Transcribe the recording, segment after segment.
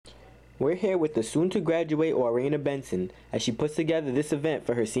We're here with the soon-to-graduate Woryeneh Benson as she puts together this event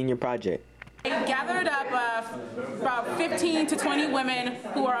for her senior project. I gathered up about 15 to 20 women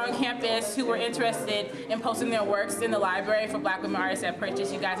who are on campus who were interested in posting their works in the library for Black women artists at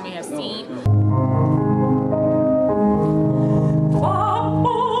Purchase. You guys may have seen.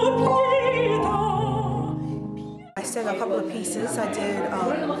 I sang a couple of pieces. I did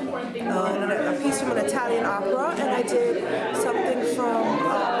a piece from an Italian opera, and I did something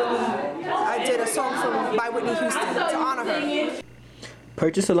from I did a song by Whitney Houston to honor her.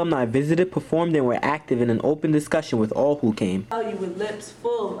 Purchase alumni visited, performed, and were active in an open discussion with all who came. You with lips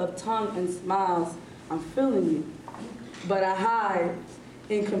full of tongue and smiles, I'm feeling you, but I hide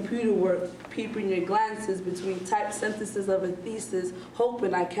in computer work, peeping your glances between typed sentences of a thesis,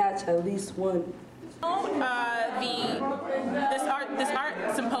 hoping I catch at least one. This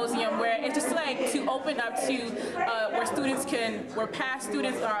art symposium where it's just like to open up to where past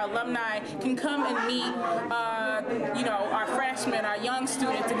students or alumni can come and meet, our freshmen, our young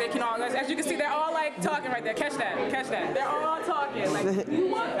students, and they can all, as you can see, they're all like talking right there. Catch that. They're all talking. Like, you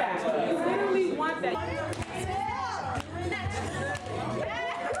want that. You literally want that.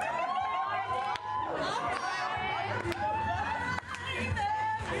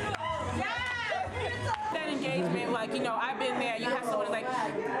 Engagement, like, I've been there. You have someone like,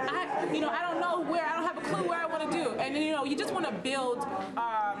 I don't know where, I don't have a clue where I want to do. And then, you just want to build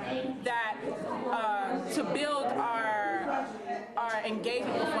build our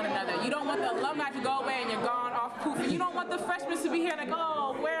engagement with one another. You don't want the alumni to go away and you're gone off poof. And you don't want the freshmen to be here like,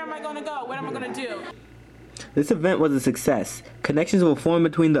 oh, where am I going to go? What am I going to do? This event was a success. Connections will form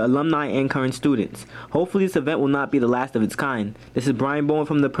between the alumni and current students. Hopefully this event will not be the last of its kind. This is Bowen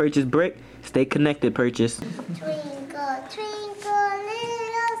from the Purchase Brick. Stay connected, Purchase. Twinkle, twinkle,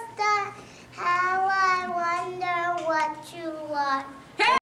 little star, how I wonder what you are.